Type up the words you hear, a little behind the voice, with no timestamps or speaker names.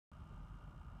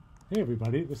Hey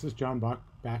everybody, this is John Buck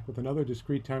back with another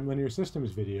discrete time linear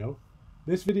systems video.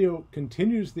 This video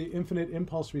continues the infinite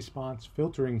impulse response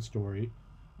filtering story.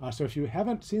 So if you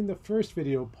haven't seen the first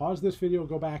video, pause this video,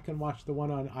 go back and watch the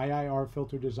one on IIR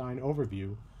filter design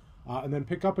overview, and then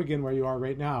pick up again where you are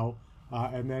right now,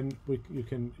 and then you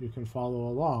can follow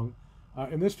along.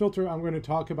 In this filter, I'm going to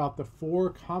talk about the 4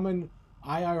 common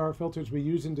IIR filters we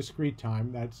use in discrete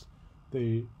time. That's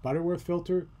the Butterworth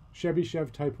filter,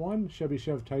 Chebyshev Type I,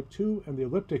 Chebyshev Type II, and the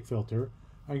Elliptic filter.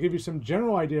 I'll give you some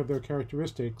general idea of their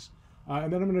characteristics,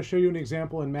 and then I'm going to show you an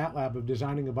example in Matlab of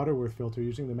designing a Butterworth filter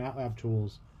using the Matlab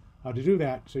tools to do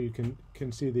that, so you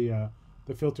can see the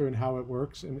filter and how it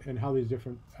works and how these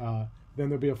different. Then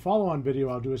there'll be a follow-on video.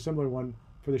 I'll do a similar one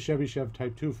for the Chebyshev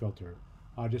Type II filter,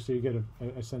 just so you get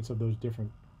a sense of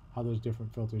how those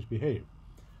different filters behave.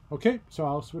 Okay, so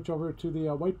I'll switch over to the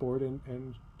whiteboard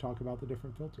and talk about the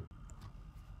different filters.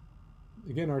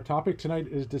 Again, our topic tonight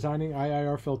is designing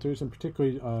IIR filters, and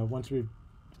particularly once we've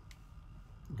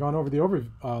gone over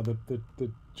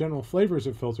the general flavors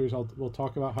of filters, we'll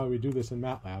talk about how we do this in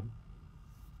Matlab.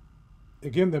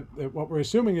 Again, what we're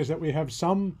assuming is that we have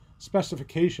some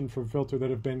specification for filter that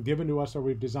have been given to us or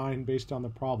we've designed based on the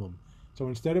problem. So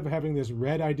instead of having this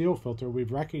red ideal filter,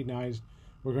 we've recognized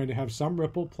we're going to have some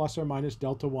ripple plus or minus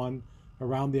delta 1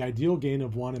 around the ideal gain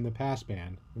of 1 in the pass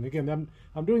band. And again,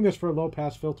 I'm doing this for a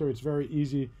low-pass filter. It's very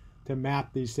easy to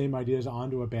map these same ideas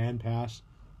onto a band pass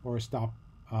or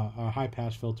a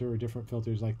high-pass filter or different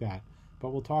filters like that. But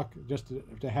we'll talk just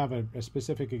to have a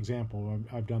specific example.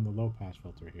 I've done the low-pass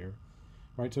filter here.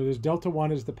 Right, so there's delta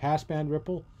 1 is the pass band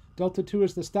ripple. Delta 2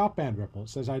 is the stop band ripple. It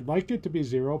says I'd like it to be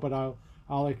 0, but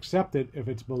I'll accept it if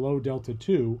it's below delta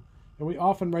 2. And we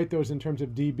often write those in terms of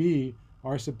dB.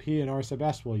 R sub p and R sub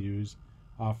s we'll use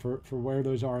for where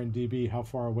those are in dB, how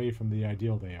far away from the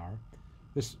ideal they are.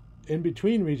 This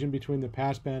in-between region between the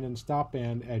pass band and stop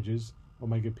band edges,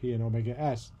 omega p and omega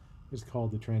s, is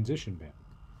called the transition band.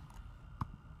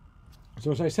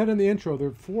 So as I said in the intro, there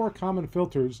are 4 common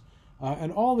filters,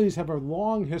 and all these have a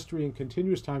long history in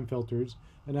continuous time filters.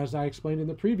 And as I explained in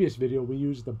the previous video, we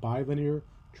use the bilinear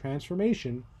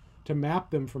transformation to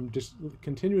map them from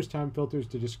continuous time filters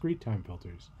to discrete time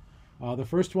filters. The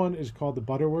first one is called the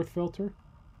Butterworth filter.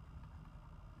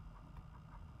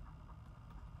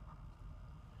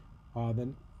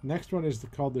 The next one is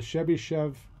called the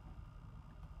Chebyshev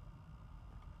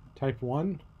Type I.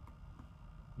 And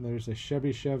there's a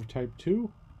Chebyshev Type II.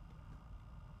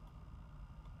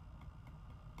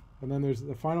 And then there's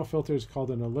the final filter is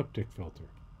called an elliptic filter.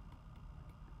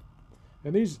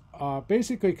 And these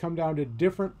basically come down to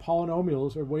different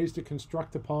polynomials or ways to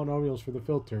construct the polynomials for the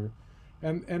filter.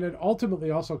 And it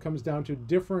ultimately also comes down to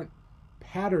different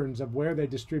patterns of where they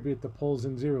distribute the poles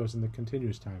and zeros in the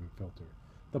continuous time filter.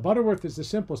 The Butterworth is the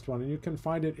simplest one, and you can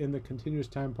find it in the continuous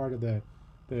time part of the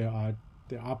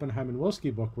Oppenheim and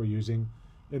Wilsky book we're using,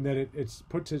 in that it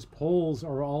puts its poles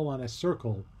are all on a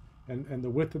circle, and the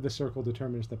width of the circle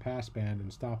determines the pass band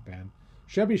and stop band.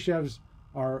 Chebyshevs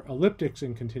are elliptics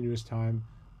in continuous time,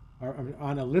 are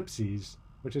on ellipses,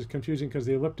 which is confusing because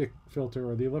the elliptic filter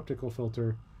or the elliptical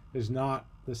filter is not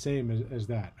the same as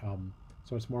that.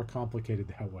 So it's more complicated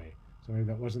that way. So maybe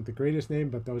that wasn't the greatest name,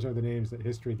 but those are the names that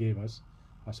history gave us.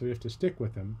 So we have to stick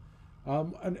with them.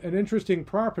 An interesting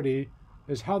property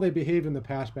is how they behave in the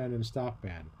pass band and stop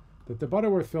band. That the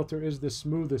Butterworth filter is the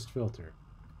smoothest filter.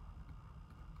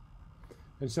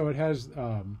 And so it has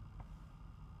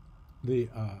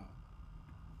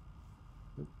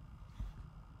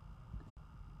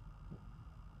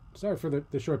sorry for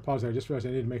the short pause there. I just realized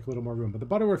I need to make a little more room. But the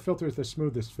Butterworth filter is the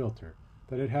smoothest filter.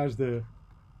 That it has the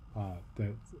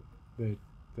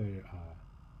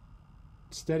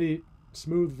steady,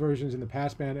 smooth versions in the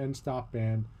pass band and stop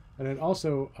band. And then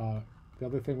also, the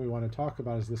other thing we want to talk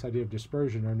about is this idea of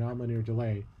dispersion or nonlinear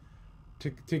delay.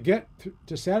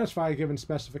 To satisfy a given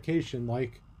specification,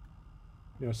 like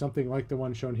something like the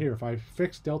one shown here, if I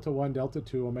fix delta 1, delta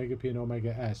 2, omega p, and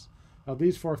omega s, of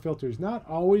these 4 filters, not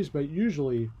always, but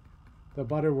usually, the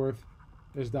Butterworth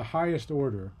is the highest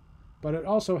order, but it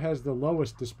also has the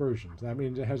lowest dispersions. That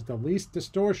means it has the least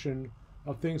distortion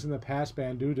of things in the pass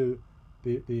band due to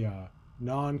the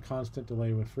non-constant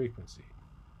delay with frequency.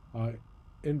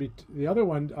 The other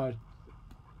one, I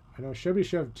know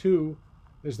Chebyshev 2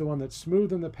 is the one that's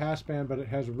smooth in the pass band, but it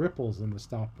has ripples in the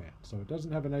stop band. So it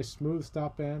doesn't have a nice smooth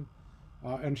stop band.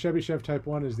 And Chebyshev Type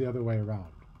I is the other way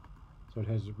around. So it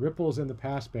has ripples in the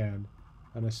pass band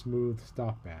and a smooth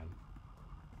stop band.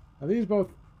 Now these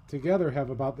both together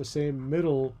have about the same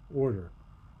middle order.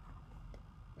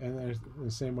 And in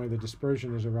the same way, the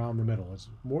dispersion is around the middle. It's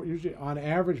usually, on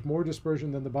average, more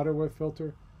dispersion than the Butterworth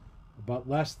filter, but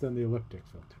less than the elliptic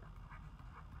filter.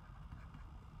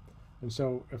 And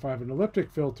so if I have an elliptic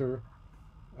filter,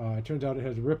 it turns out it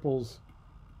has ripples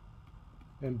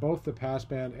in both the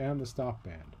passband and the stop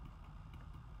band.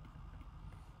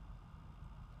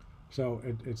 So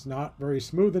it's not very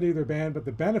smooth in either band, but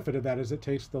the benefit of that is it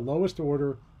takes the lowest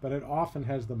order, but it often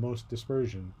has the most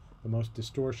dispersion, the most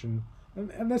distortion.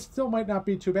 And that still might not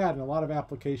be too bad. In a lot of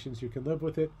applications, you can live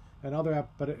with it.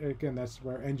 But again, that's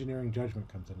where engineering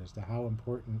judgment comes in, as to how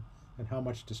important and how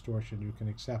much distortion you can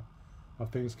accept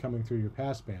of things coming through your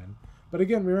passband. But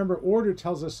again, remember, order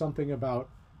tells us something about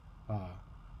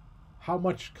how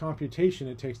much computation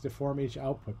it takes to form each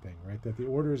output thing, right? That the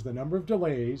order is the number of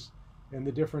delays in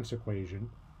the difference equation.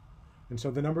 And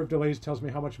so the number of delays tells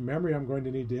me how much memory I'm going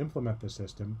to need to implement the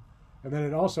system. And then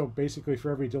it also, basically,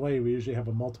 for every delay, we usually have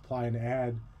a multiply and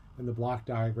add in the block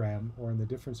diagram or in the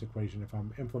difference equation if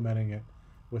I'm implementing it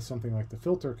with something like the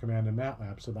filter command in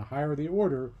Matlab. So the higher the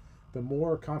order, the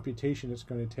more computation it's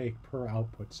going to take per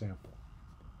output sample.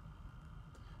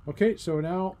 Okay, so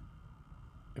now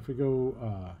if we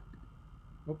go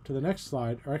to the next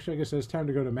slide, or actually I guess it's time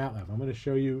to go to Matlab. I'm going to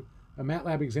show you a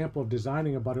Matlab example of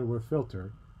designing a Butterworth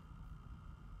filter.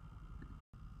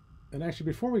 And actually,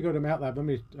 before we go to Matlab, let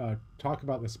me talk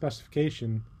about the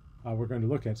specification we're going to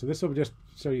look at. So this will be just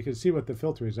so you can see what the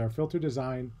filter is. Our filter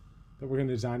design that we're going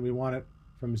to design, we want it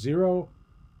from 0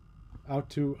 out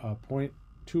to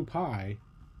 0.2 pi,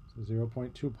 so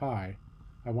 0.2 pi.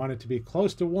 I want it to be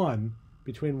close to 1,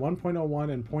 between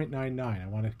 1.01 and 0.99. I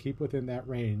want to keep within that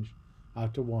range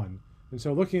out to 1. And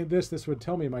so looking at this would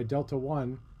tell me my delta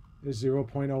 1 is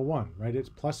 0.01, right? It's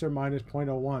plus or minus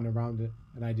 0.01 around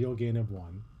an ideal gain of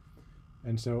 1.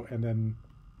 And then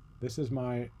this is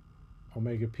my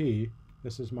omega p,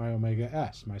 this is my omega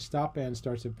s. My stop band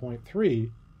starts at 0.3,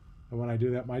 and when I do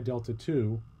that, my delta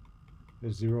 2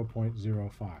 is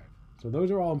 0.05. So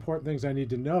those are all important things I need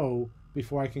to know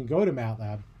before I can go to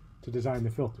Matlab to design the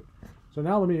filter. So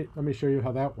now let me show you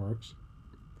how that works.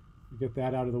 Get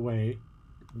that out of the way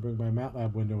and bring my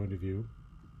Matlab window into view.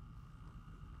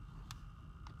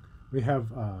 We have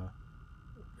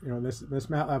this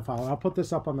Matlab file, and I'll put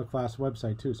this up on the class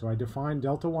website too. So I define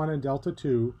delta 1 and delta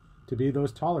 2 to be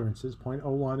those tolerances,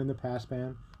 0.01 in the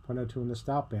passband, 0.02 in the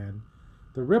stop band.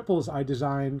 The ripples I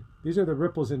design, these are the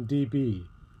ripples in dB.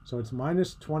 So it's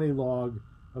minus 20 log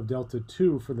of delta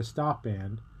 2 for the stop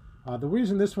band. The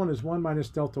reason this one is 1 minus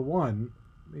delta 1,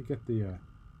 let me get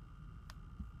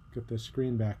the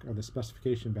screen back, or the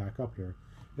specification back up here,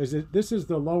 is that this is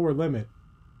the lower limit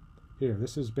here.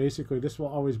 This is basically, this will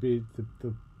always be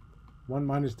the 1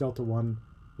 minus delta 1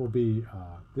 will be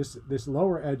this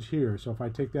lower edge here. So if I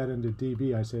take that into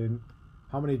dB, I say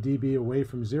how many dB away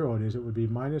from 0 it is, it would be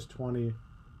minus 20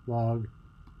 log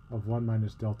of 1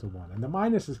 minus delta 1. And the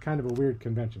minus is kind of a weird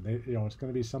convention. It's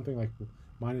going to be something like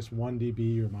minus 1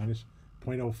 dB or minus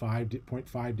 0.05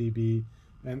 dB.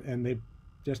 And they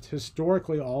just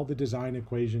historically, all the design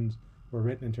equations were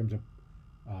written in terms of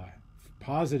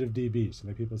positive dB. So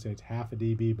that people say it's half a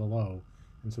dB below.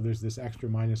 And so there's this extra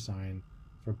minus sign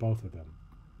for both of them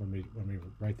when we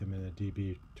write them in the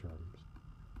dB terms.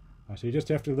 So you just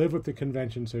have to live with the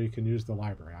convention so you can use the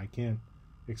library. I can't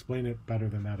explain it better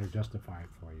than that or justify it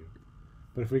for you.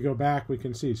 But if we go back, we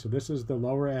can see. So this is the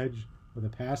lower edge of the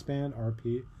passband,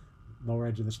 RP. Lower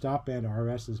edge of the stop band,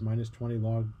 RS, is minus 20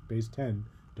 log base 10.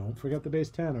 Don't forget the base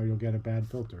 10 or you'll get a bad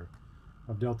filter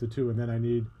of delta 2. And then I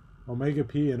need omega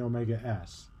p and omega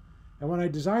s. And when I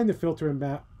design the filter in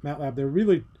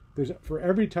Matlab, there's for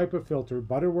every type of filter,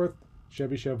 Butterworth,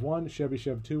 Chebyshev 1,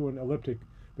 Chebyshev 2, and elliptic,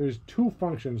 there's two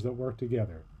functions that work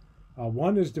together.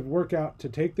 One is to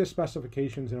take the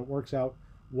specifications, and it works out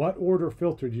what order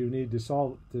filter do you need to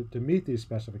solve to meet these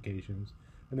specifications.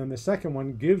 And then the second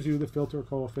one gives you the filter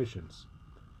coefficients.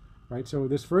 Right? So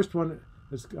this first one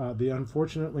is the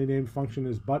unfortunately named function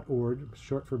is ButOrd,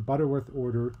 short for Butterworth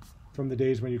order, from the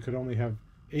days when you could only have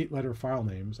 8-letter file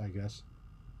names, I guess.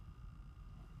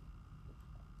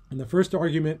 And the first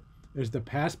argument is the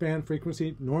passband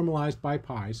frequency normalized by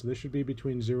pi, so this should be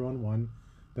between 0 and 1.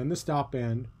 Then the stop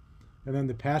band, and then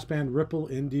the passband ripple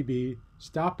in dB,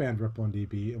 stop band ripple in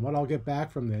dB. And what I'll get back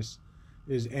from this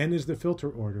is n is the filter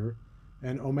order,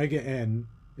 and omega n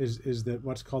is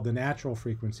what's called the natural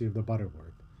frequency of the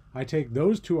Butterworth. I take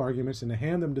those two arguments and I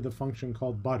hand them to the function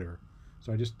called butter.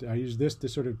 So I use this to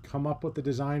sort of come up with the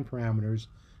design parameters,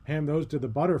 hand those to the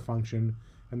butter function,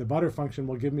 and the butter function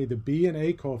will give me the b and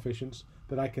a coefficients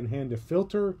that I can hand to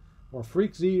filter or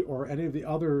freq z or any of the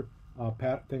other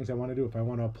things I want to do. If I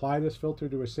want to apply this filter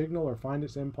to a signal or find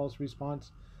its impulse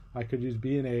response, I could use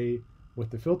b and a with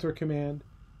the filter command.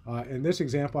 In this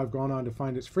example, I've gone on to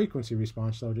find its frequency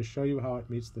response, so I'll just show you how it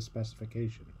meets the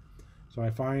specification. So I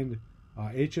find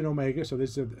H and omega, so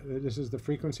this is the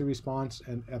frequency response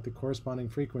and at the corresponding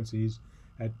frequencies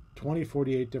at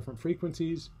 2048 different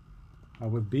frequencies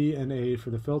with B and A for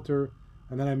the filter.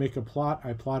 And then I make a plot.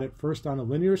 I plot it first on a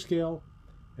linear scale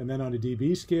and then on a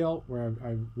dB scale where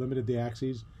I've limited the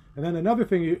axes. And then another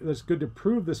thing that's good to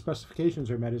prove the specifications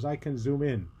are met is I can zoom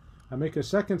in. I make a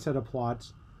second set of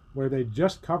plots where they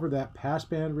just cover that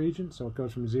passband region, so it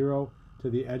goes from 0 to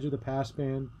the edge of the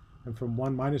passband, and from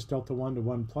 1 minus delta 1 to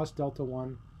 1 plus delta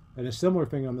 1, and a similar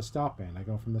thing on the stop band. I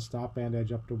go from the stop band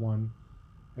edge up to 1,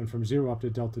 and from 0 up to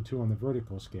delta 2 on the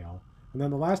vertical scale. And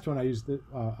then the last one, I use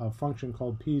a function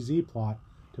called PZ plot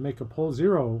to make a pole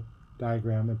 0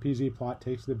 diagram, and PZ plot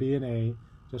takes the B and A,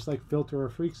 just like filter or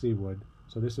frequency would.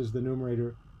 So this is the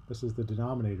numerator, this is the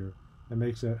denominator, and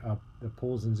makes the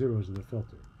poles and zeros of the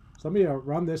filter. So let me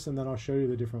run this, and then I'll show you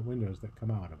the different windows that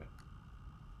come out of it.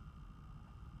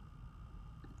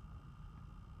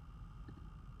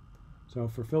 So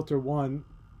for filter 1,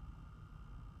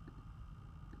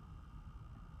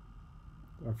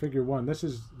 or figure 1, this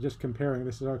is just comparing.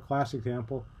 This is our class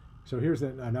example. So here's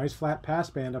a nice flat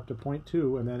passband up to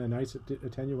 0.2, and then a nice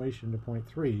attenuation to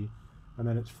 0.3, and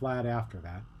then it's flat after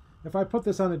that. If I put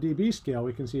this on a dB scale,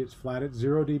 we can see it's flat at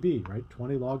 0 dB, right?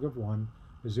 20 log of 1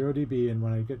 is 0 dB, and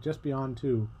when I get just beyond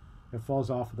 2, it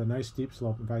falls off with a nice steep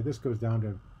slope. In fact, this goes down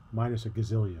to minus a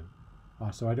gazillion.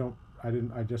 So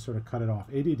I just sort of cut it off.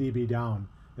 80 dB down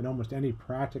in almost any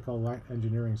practical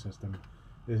engineering system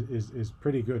is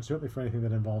pretty good, certainly for anything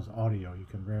that involves audio. You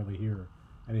can rarely hear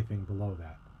anything below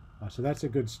that. So that's a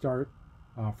good start.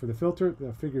 For the filter,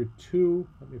 the figure 2,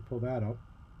 let me pull that up,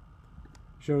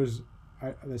 shows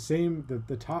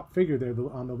the top figure there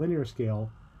on the linear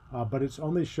scale, but it's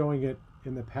only showing it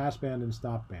in the passband and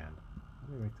stop band.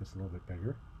 Let me make this a little bit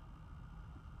bigger.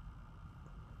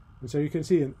 And so you can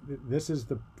see this is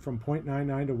from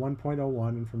 0.99 to 1.01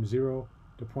 and from 0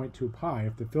 to 0.2 pi.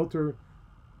 If the filter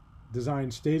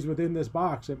design stays within this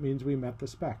box, it means we met the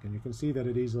spec, and you can see that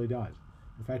it easily does.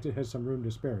 In fact, it has some room to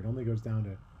spare. It only goes down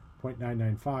to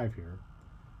 0.995 here.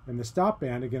 And the stop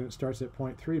band, again, it starts at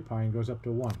 0.3 pi and goes up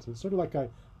to 1. So it's sort of like I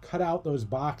cut out those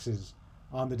boxes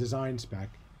on the design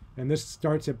spec. And this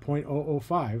starts at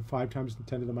 0.005, 5 times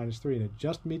 10 to the minus 3, and it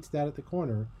just meets that at the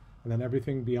corner, and then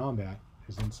everything beyond that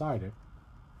is inside it.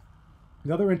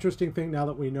 Another interesting thing now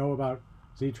that we know about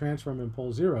Z-transform and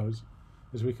pole zeros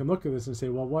is we can look at this and say,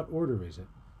 well, what order is it?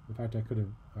 In fact, I could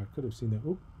have seen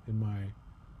that in my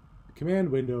command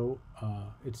window.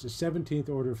 It's a 17th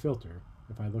order filter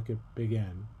if I look at big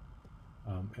N.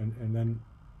 And then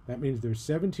that means there's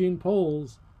 17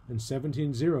 poles and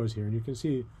 17 zeros here. And you can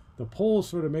see the poles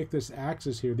sort of make this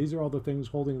axis here. These are all the things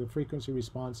holding the frequency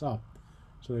response up.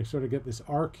 So they sort of get this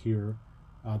arc here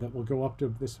that will go up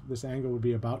to this angle would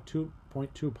be about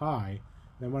 2.2 pi.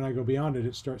 Then when I go beyond it,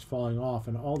 it starts falling off.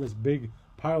 And all this big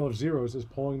pile of zeros is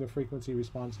pulling the frequency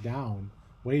response down,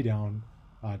 way down,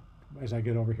 as I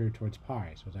get over here towards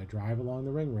pi. So as I drive along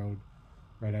the ring road,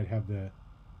 right, I'd have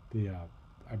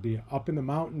I'd be up in the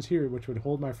mountains here, which would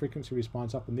hold my frequency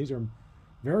response up. And these are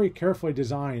very carefully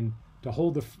designed to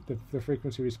hold the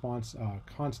frequency response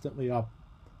constantly up.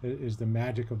 Is the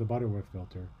magic of the Butterworth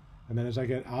filter. And then as I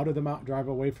get out of the mountain, drive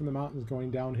away from the mountains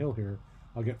going downhill here,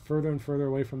 I'll get further and further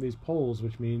away from these poles,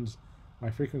 which means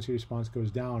my frequency response goes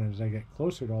down. And as I get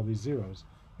closer to all these zeros,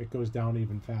 it goes down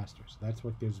even faster. So that's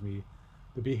what gives me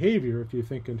the behavior, if you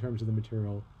think in terms of the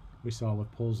material we saw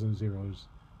with poles and zeros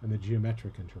and the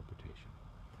geometric interpretation.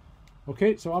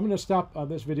 Okay, so I'm going to stop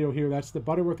this video here. That's the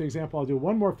Butterworth example. I'll do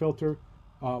one more filter,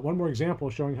 one more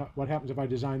example showing what happens if I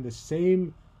design the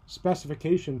same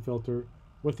specification filter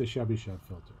with the Chebyshev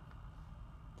filter.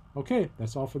 Okay,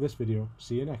 that's all for this video.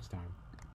 See you next time.